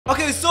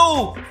Okay,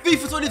 so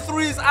FIFA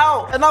 23 is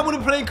out, and I'm gonna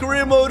be playing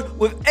career mode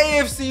with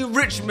AFC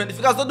Richmond. If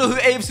you guys don't know who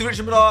AFC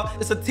Richmond are,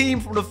 it's a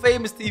team from the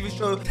famous TV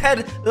show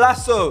Ted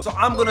Lasso. So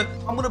I'm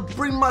gonna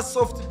bring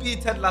myself to be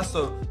Ted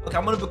Lasso. Okay,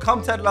 I'm gonna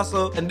become Ted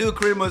Lasso and do a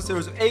career mode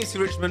series with AFC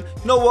Richmond.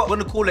 You know what? We're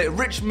gonna call it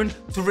Richmond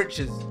to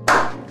Riches.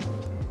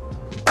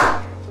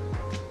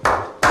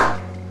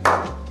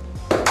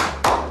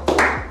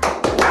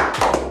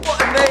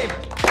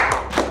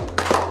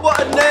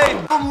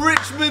 From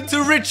Richmond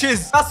to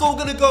riches. That's all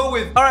we're gonna go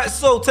with. All right,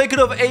 so taking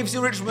over AFC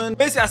Richmond.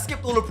 Basically, I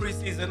skipped all the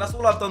preseason. That's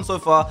all I've done so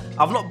far.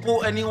 I've not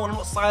bought anyone, I've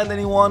not signed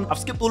anyone. I've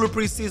skipped all the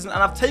preseason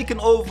and I've taken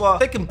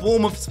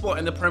Bournemouth's spot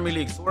in the Premier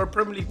League. So we're a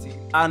Premier League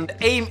team. And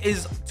the aim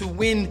is to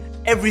win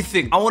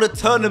everything. I want to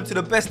turn them to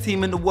the best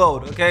team in the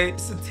world, okay?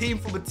 It's a team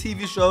from a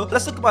TV show.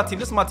 Let's look at my team.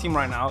 This is my team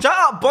right now. Shout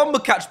out Bomber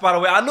Catch, by the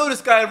way. I know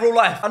this guy in real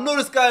life.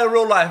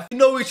 We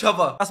know each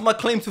other. That's my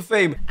claim to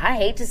fame. I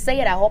hate to say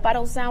it. I hope I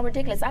don't sound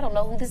ridiculous. I don't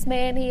know who this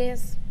man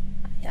is.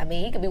 I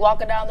mean, he could be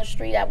walking down the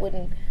street. I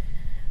wouldn't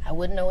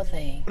know a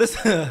thing.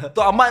 So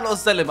I might not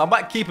sell him. I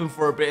might keep him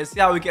for a bit and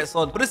see how he gets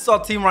on. But this is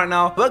our team right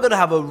now. We're going to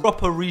have a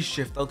proper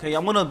reshift, okay?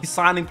 I'm going to be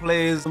signing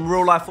players, some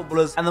real life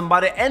footballers. And then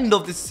by the end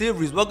of this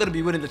series, we're going to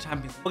be winning the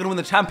Champions League. We're going to win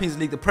the Champions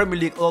League, the Premier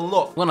League, a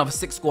lot. We're going to have a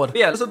 6 squad. But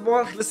yeah,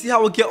 let's see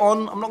how we get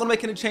on. I'm not going to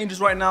make any changes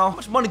right now. How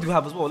much money do we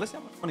have as well? Let's see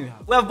how much money we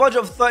have. We have a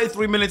budget of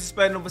 33 million to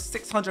spend, over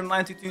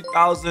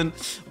 692,000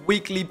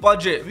 weekly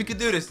budget. We could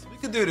do this. We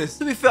could do this.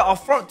 To be fair, our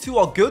front two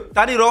are good.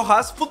 Danny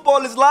Rojas,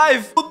 football is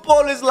live.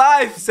 Football is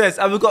live, he says.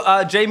 And we've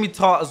got Jamie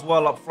Tart as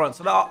well up front.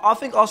 So I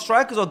think our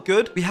strikers are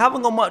good. We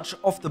haven't got much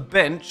off the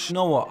bench. You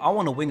know what? I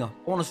want a winger.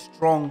 I want a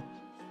strong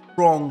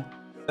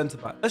centre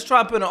back. Let's try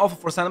and put an offer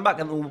for a centre back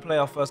and then we'll play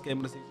our first game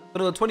of the season.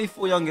 We're the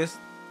 24 youngest.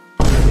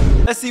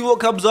 Let's see what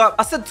comes up.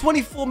 I said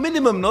 24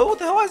 minimum, no? What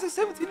the hell is a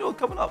 17-year-old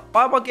coming up?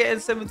 Why am I getting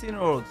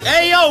 17-year-olds?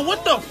 Hey, yo,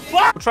 what the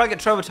fuck? We'll try to get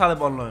Trevor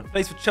Chalobah on loan.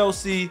 Plays for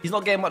Chelsea. He's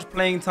not getting much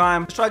playing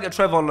time. Let's try to get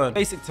Trevor on loan.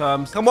 Basic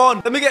terms. Come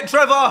on, let me get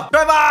Trevor.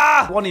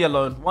 Trevor! 1 year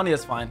loan. 1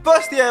 year's fine.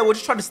 First year, we'll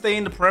just try to stay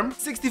in the Prem.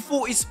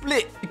 60-40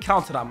 split. You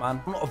counter that,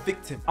 man. I'm not a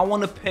victim. I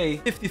want to pay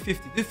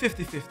 50-50. Do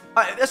 50-50.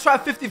 All right, let's try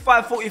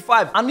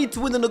 55-45. I need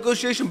to win the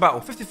negotiation battle.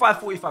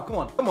 55-45. Come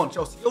on. Come on,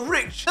 Chelsea. You're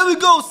rich. There we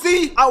go.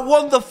 See? I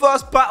won the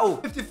first battle.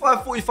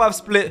 55-45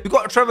 split. We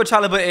got Trevor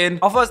Chalobah in.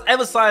 Our first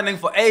ever signing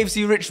for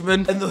AFC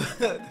Richmond and the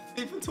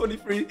FIFA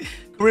 23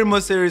 career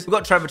mode series. We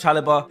got Trevor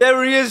Chalobah.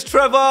 There he is,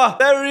 Trevor.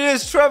 There he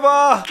is,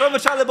 Trevor. Trevor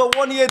Chalobah,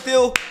 1 year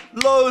deal.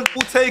 Loan.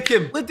 We'll take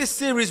him. With this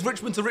series,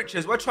 Richmond to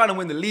Riches, we're trying to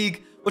win the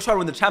league. We're trying to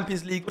win the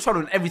Champions League. We're trying to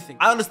win everything.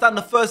 I understand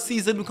the first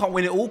season, we can't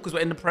win it all because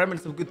we're in the Prem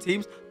and some good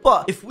teams.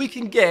 But if we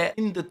can get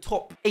in the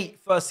top 8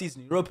 first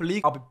season, Europa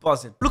League, I'll be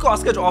buzzing. Look at our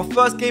schedule. Our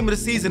first game of the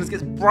season is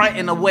against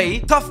Brighton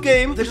away. Tough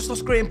game. They just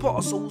lost Graham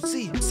Potter, so we'll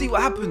see. We'll see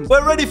what happens.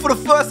 We're ready for the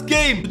first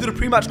game. We'll do the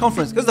pre-match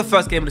conference. This is the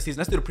first game of the season.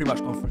 Let's do the pre-match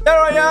conference. There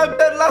I am,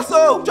 Ted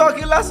Lasso.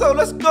 Sharky Lasso,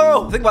 let's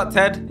go. The thing about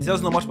Ted, he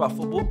doesn't know much about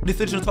football. When you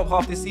finish in the top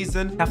half this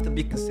season, you have to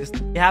be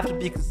consistent. You have to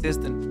be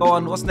consistent. Go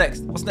on, what's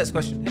next? What's the next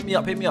question? Hit me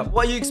up, hit me up.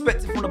 What are you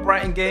expecting from the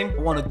Brighton game?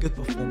 I want a good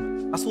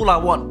performance. That's all I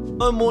want.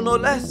 No more, no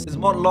less. Is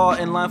Montlaw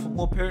in line for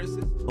more appearances?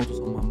 That's what's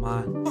on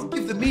my mind. Don't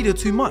give the media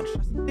too much.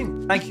 That's the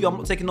thing. Thank you. I'm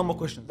not taking no more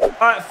questions. All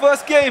right,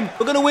 first game.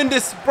 We're going to win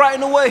this.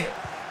 Brighton away.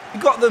 We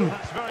got them.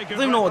 I don't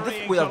even know what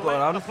difficulty I've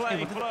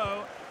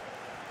got.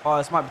 Oh,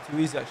 this might be too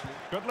easy, actually.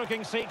 Good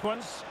looking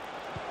sequence.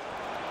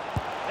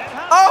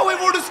 Oh, we've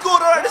already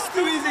scored. All right, this is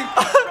too easy.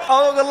 I'm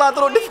not gonna lie, I don't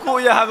know what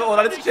difficulty I have it on.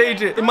 I need to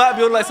change it. It might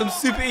be on like some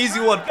super easy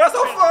one. That's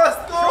our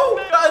first goal.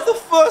 That is the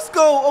first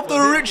goal of the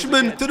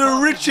Richmond to the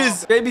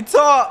riches. Jamie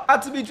Tart.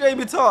 Had to be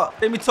Jamie Tart.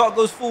 Jamie Tart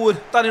goes forward.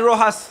 Danny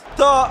Rojas.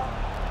 Tart.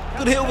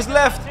 Good hit was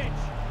left.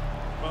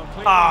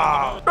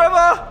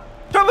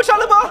 Trevor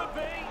Chalobah.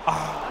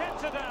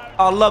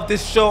 I love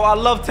this show. I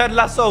love Ted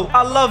Lasso.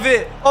 I love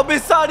it.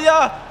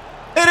 Obisadia.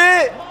 Hit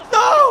it.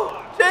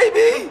 No.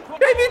 Jamie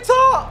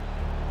Tart.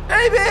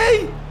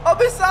 Jamie!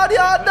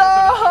 Obisadia,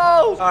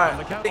 no!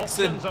 Alright,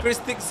 Dixon. Chris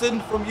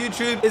Dixon from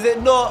YouTube. Is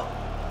it not?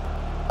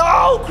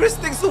 Oh, Chris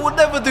Dixon would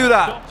never do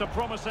that.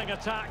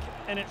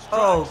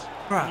 Oh,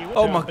 crap.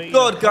 Oh my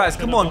God, guys.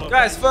 Come on.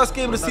 Guys, first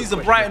game of the season,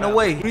 Brighton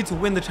away. We need to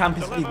win the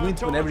Champions League. We need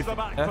to win everything.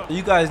 Yeah? So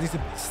you guys need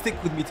to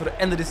stick with me to the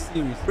end of this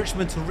series.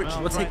 Richmond to Riches.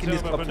 We're taking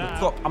this club to the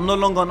top. I'm no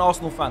longer an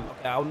Arsenal fan.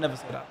 Okay, I'll never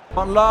say that.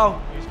 Montlaw.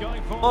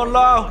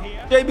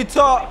 Jamie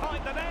Tart.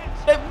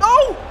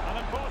 No!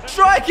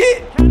 Strike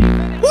it!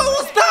 What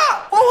was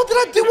that? What did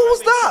I do? What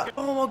was that?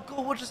 Oh my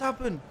God, what just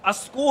happened? I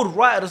scored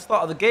right at the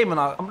start of the game and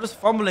I'm just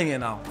fumbling it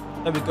now.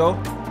 There we go.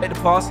 Take the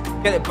pass.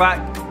 Get it back.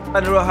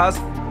 Danny Rojas.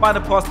 Find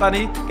the pass,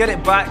 Danny. Get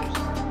it back.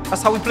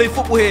 That's how we play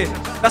football here.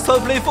 That's how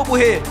we play football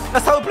here.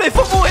 That's how we play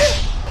football here.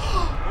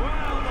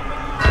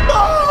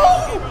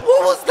 No!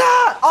 What was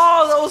that?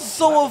 Oh, that was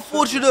so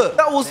unfortunate.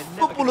 That was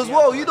football as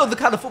well. You know the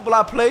kind of football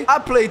I play. I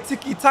play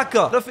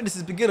tiki-taka. I don't think this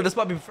is beginner. This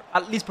might be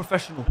at least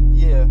professional.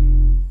 Yeah.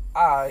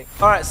 All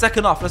right,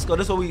 second half. Let's go.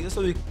 This is what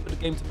we put the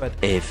game to bed.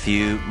 A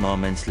few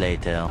moments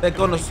later. They're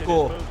gonna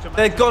score.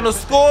 They're gonna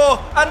score,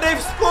 and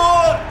they've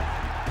scored.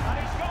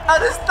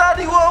 And it's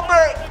Danny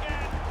Welbeck.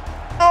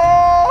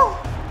 No.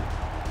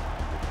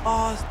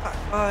 Oh, it's that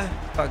guy.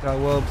 That guy,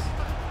 Werbs.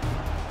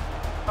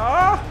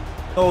 Ah!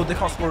 No, they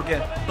can't score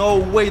again. No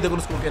way they're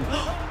going to score again. Oh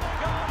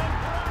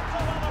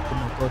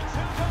my God.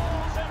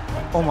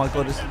 Oh my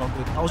God, this is not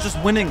good. I was just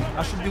winning.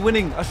 I should be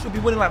winning. I should be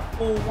winning like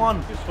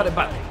 4-1. Cut it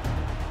back.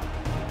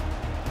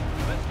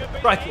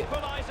 Strike it.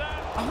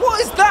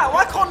 What is that?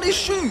 Why can't they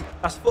shoot?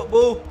 That's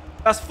football.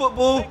 That's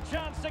football.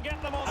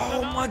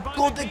 Oh my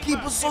God, their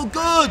keeper's so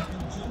good.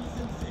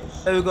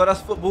 There we go.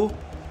 That's football.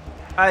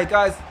 All right,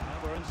 guys.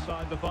 We're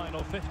inside the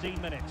final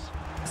 15 minutes.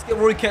 Let's get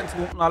Roy Kent.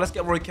 Now let's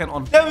get Roy Kent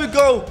on. There we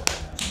go.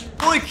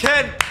 Roy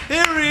Kent.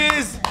 Here he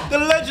is. The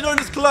legend of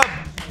this club.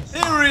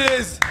 Here he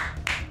is.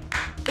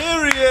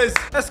 Here he is.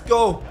 Let's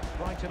go.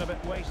 Brighton a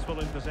bit wasteful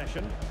in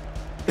possession.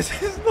 This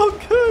is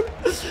not good.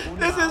 This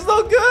is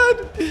not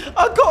good.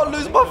 I can't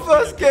lose my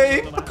first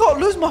game. I can't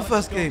lose my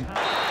first game.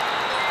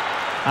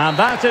 And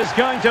that is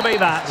going to be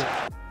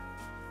that.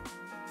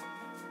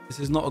 This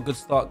is not a good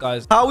start,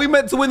 guys. How are we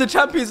meant to win the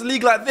Champions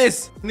League like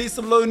this? Need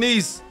some low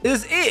knees.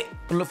 This is it.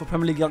 I'm look for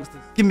Premier League youngsters.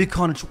 Give me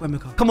Khan and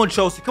Chukwemeka. Come on,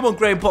 Chelsea. Come on,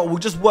 Graham Potter. We'll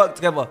just work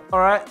together. All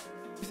right.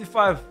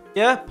 55.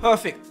 Yeah,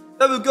 perfect.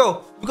 There we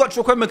go. We got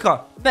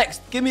Chukwemeka.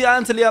 Next, give me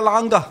Anthony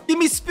Alanga. Give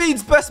me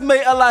Speed's best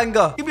mate,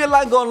 Alanga. Give me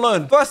Alanga on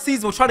loan. First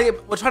season, we're trying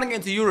to get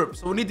into Europe,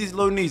 so we need these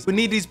low knees. We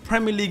need these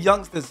Premier League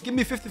youngsters. Give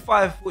me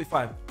 55,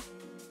 45.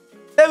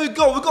 There we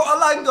go. We got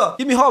Alanga.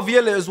 Give me Harvey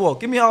Elliott as well.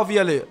 Give me Harvey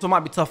Elliott. So it might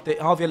be tough.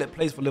 Harvey Elliott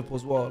plays for Liverpool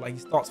as well. Like, he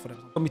starts for them.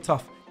 It's gonna be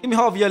tough. Give me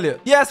Harvey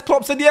Elliott. Yes,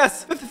 Klopp said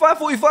yes. 55,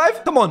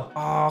 45. Come on.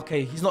 Ah,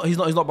 okay. He's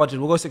not budging.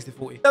 We'll go 60,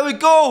 40. There we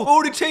go. We're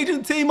already changing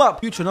the team up.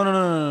 Future.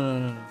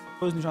 No.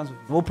 New transfer.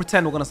 We'll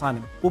pretend we're gonna sign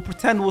him. We'll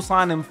pretend we'll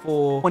sign him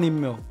for 20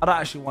 mil. I don't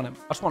actually want him.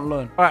 I just want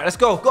loan. All right, let's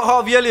go. Got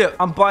Harvey Elliott.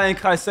 I'm buying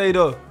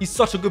Caicedo. He's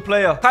such a good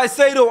player.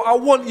 Caicedo, I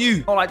want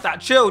you. Not like that.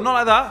 Chill. Not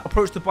like that.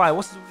 Approach to buy.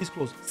 What's his release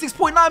clause?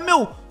 6.9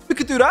 mil. We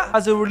could do that.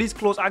 Has a release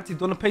clause active.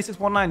 Do you want to pay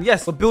 619?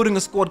 Yes. We're building a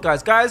squad,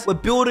 guys. Guys, we're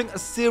building a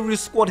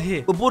serious squad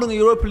here. We're building a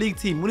Europa League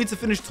team. We need to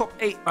finish top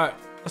 8. All right.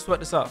 Let's work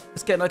this out.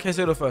 Let's get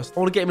Caicedo first. I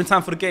want to get him in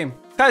time for the game.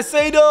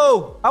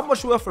 Caicedo! How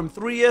much worth from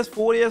 3 years,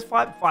 4 years,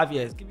 5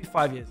 years? Give me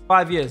 5 years.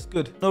 5 years.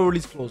 Good. No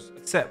release clause.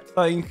 Accept.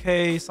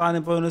 13k,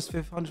 signing bonus,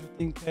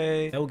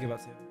 115k. Yeah, we'll give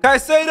that to him.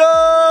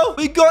 Caicedo!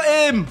 We got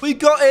him! We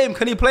got him!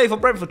 Can he play for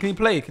Brentford? Can he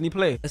play? Can he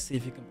play? Let's see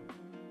if he can.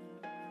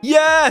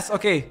 Yes!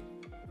 Okay.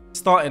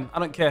 Starting. I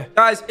don't care.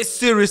 Guys, it's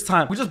serious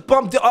time. We just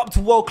bumped it up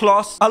to world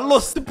class. I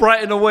lost to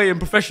Brighton away in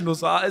professional,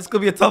 so it's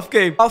going to be a tough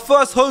game. Our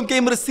first home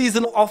game of the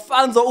season. Our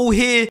fans are all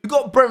here. We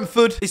got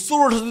Brentford. They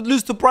saw us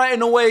lose to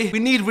Brighton away. We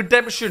need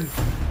redemption.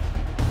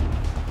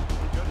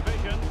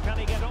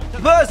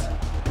 Buzz!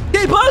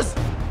 Hey, Buzz!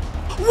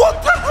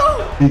 What the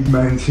hell? Big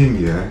man thing,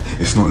 yeah?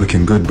 It's not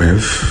looking good,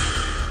 bruv.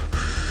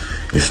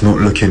 It's not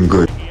looking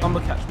good.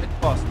 Number catch, mid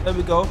pass. There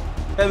we go.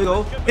 There we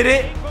go. Hit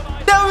it.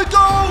 There we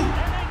go!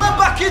 We're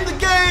back in the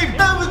game!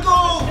 There we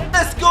go!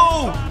 Let's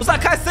go! Was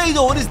that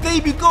Caicedo on his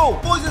debut goal?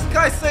 Boys, it's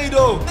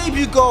Caicedo.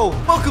 Debut goal.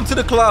 Welcome to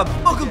the club.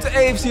 Welcome to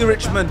AFC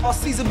Richmond. Our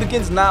season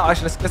begins now.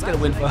 Actually, let's get a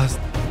win first.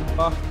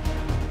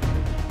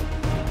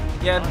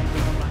 Again.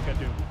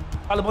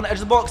 Caleb on the edge of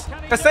the box.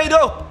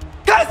 Caicedo!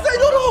 Caicedo,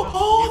 no!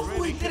 Oh,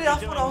 we did it. I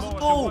thought that was a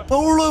goal. We're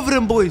all over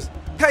them, boys.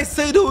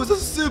 Caicedo is a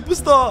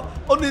superstar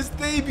on his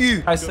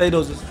debut.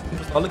 Caicedo's a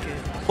superstar. Look at him.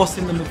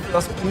 Bossing the midfield.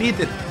 That's what we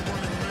needed.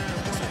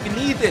 That's what we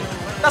needed.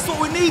 That's what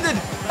we needed.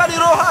 Dani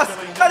Rojas.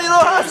 Dani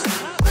Rojas.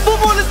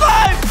 Football is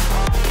live.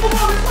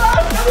 Football is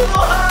live. Dani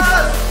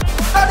Rojas.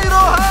 Dani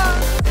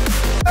Rojas.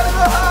 Dani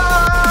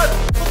Rojas.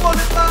 Football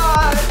is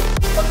live.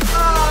 Football is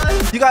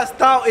live. You guys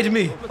doubted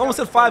me. Someone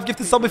said 5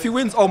 gifted sub if he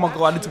wins. Oh my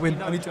God, I need to win.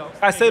 I need to.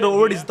 Caicedo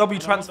already is W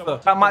transfer.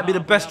 That might be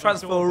the best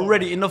transfer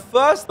already. In the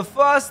first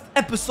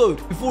episode,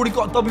 we've already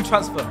got a W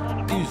transfer.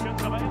 Hughes.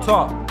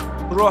 Tar.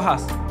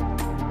 Rojas.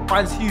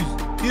 Finds Hughes.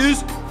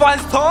 Hughes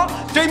finds Tar.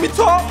 Jamie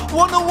Tar,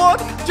 1-on-1.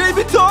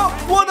 Jamie Tar,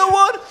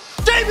 1-on-1.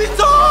 Jamie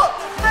Tar!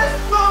 Let's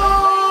go!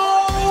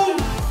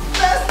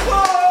 Let's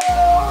go!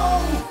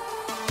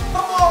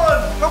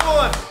 Come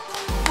on.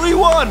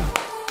 3-1.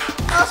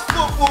 That's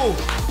football.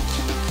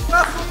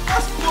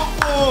 That's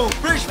football.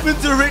 Richmond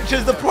to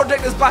riches. The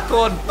project is back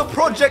on. The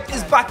project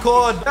is back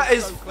on. That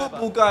is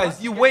football,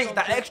 guys. You wait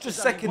that extra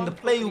second. The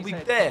play will be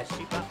there.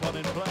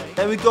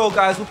 There we go,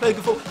 guys. We're playing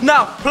good football.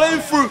 Now,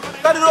 playing through.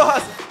 Dani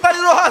Rojas.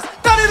 Dani Rojas.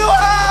 Dani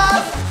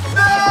Rojas.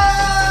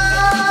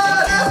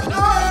 Let's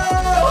go.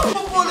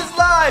 Football is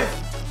live.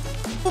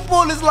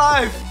 Football is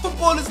live.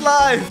 Football is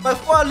live. We're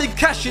finally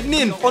cashing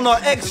in on our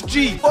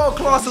XG. World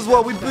class as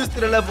well. We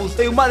boosted the levels.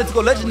 They might need to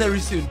go legendary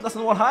soon. That's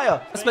the one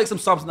higher. Let's make some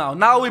subs now.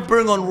 Now we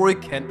bring on Roy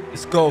Kent.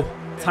 Let's go.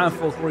 Time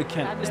for Roy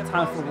Kent. It's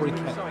time for Roy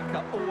Kent.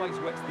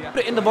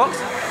 Put it in the box.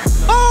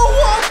 Oh,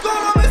 what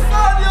goal on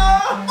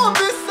Bisanya! On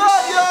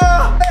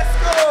Bisanya! Let's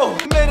go!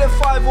 We made it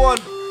 5-1.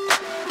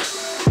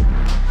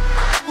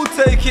 We'll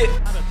take it.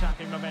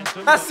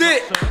 That's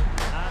it.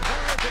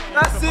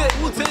 That's it.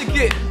 We'll take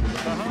it.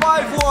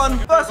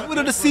 5-1. First win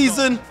of the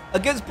season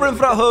against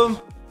Brentford at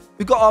home.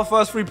 We got our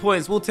first 3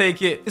 points. We'll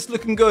take it. It's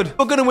looking good.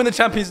 We're going to win the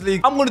Champions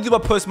League. I'm going to do my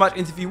post-match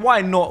interview.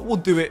 Why not? We'll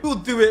do it. We'll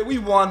do it. We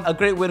won. A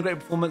great win, a great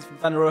performance from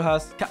Dani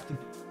Rojas. Captain.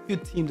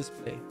 Good team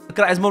display. Look at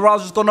that. His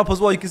morale's just gone up as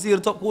well. You can see in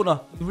the top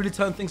corner. We really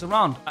turned things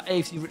around. At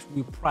AFC Richmond,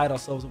 we pride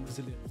ourselves on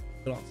resilience.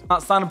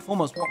 Outstanding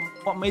performance.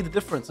 What made the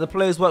difference? The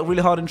players worked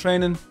really hard in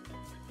training.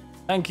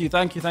 Thank you.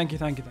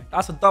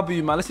 That's a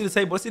W, man. Let's see the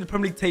table. Let's see the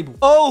Premier League table.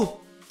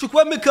 Oh!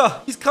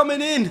 Chukwuemeka, he's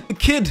coming in. The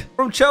kid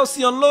from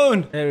Chelsea on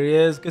loan. There he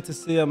is. Good to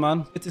see you,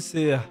 man. Good to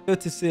see you. Good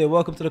to see you.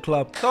 Welcome to the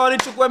club. Come on in,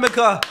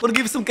 Chukwuemeka. Gonna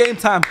give you some game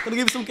time. Gonna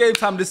give you some game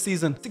time this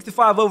season.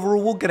 65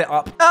 overall. We'll get it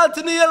up.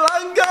 Anthony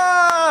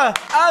Elanga.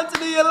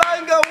 Anthony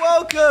Elanga,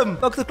 welcome.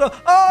 Welcome to the club.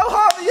 Oh,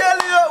 Harvey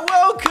Elliott,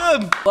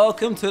 welcome.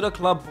 Welcome to the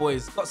club,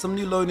 boys. Got some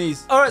new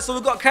loanees. All right, so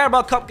we've got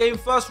Carabao Cup game.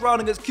 First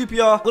round against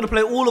QPR. We're gonna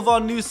play all of our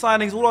new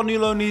signings, all our new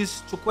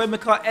loanees.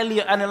 Chukwuemeka,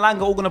 Elliott, and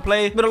Elanga all gonna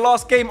play. We're the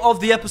last game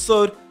of the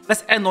episode.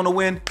 Let's end on a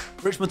win.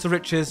 Richmond to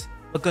riches.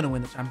 We're going to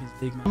win the Champions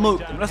League, man. Moat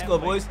them. Let's go,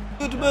 boys.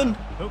 Goodman.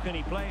 Who can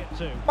he play it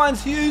to?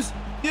 Finds Hughes.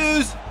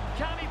 Hughes.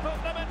 Can he put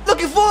them in?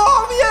 Looking for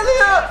Harvey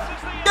Elliott.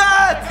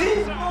 Yeah,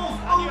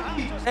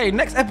 team. Hey,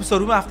 next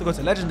episode, we might have to go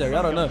to Legendary.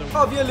 I don't know.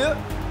 Harvey Elliott.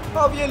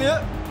 Harvey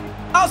Elliott.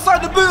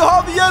 Outside the boot,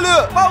 Harvey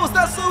Elliott. Why was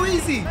that so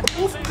easy? A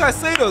ball from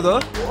Caicedo,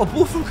 though. A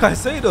ball from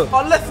Caicedo.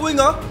 Our left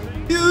winger,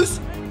 Hughes.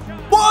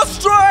 What a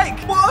strike.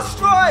 What a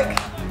strike.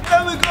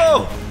 There we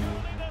go.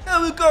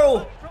 There we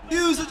go.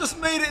 Hughes have just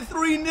made it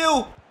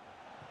 3-0.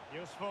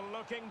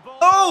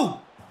 Oh!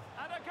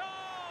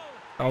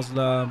 That was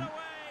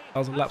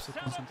a lapse of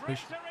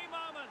concentration.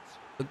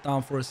 Look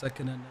down for a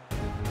second and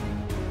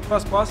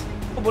first pass.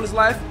 Football is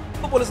life.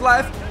 Football is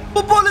life.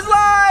 Football is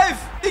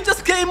life! He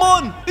just came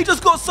on. He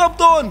just got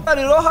subbed on.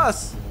 Dani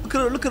Rojas. Look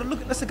at it. Look at it. Look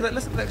at it. Let's look at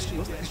the XG.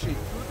 What's the XG?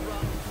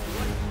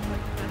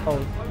 Oh,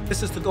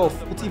 this is to go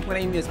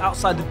 14.8 meters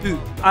outside the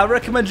boot. I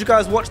recommend you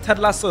guys watch Ted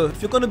Lasso.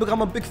 If you're going to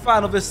become a big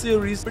fan of this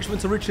series,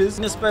 Richmond to Riches,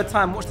 in your spare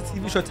time, watch the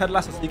TV show Ted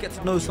Lasso so you get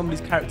to know some of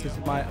these characters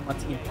in my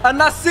team. And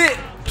that's it.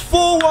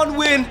 4-1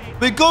 win.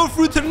 We go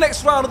through to the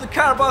next round of the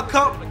Carabao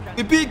Cup.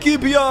 We beat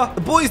QPR.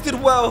 The boys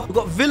did well. We've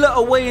got Villa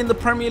away in the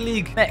Premier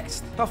League.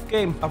 Next. Tough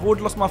game. I've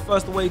already lost my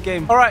first away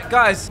game. All right,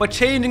 guys. We're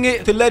changing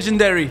it to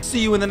Legendary. See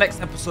you in the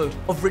next episode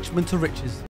of Richmond to Riches.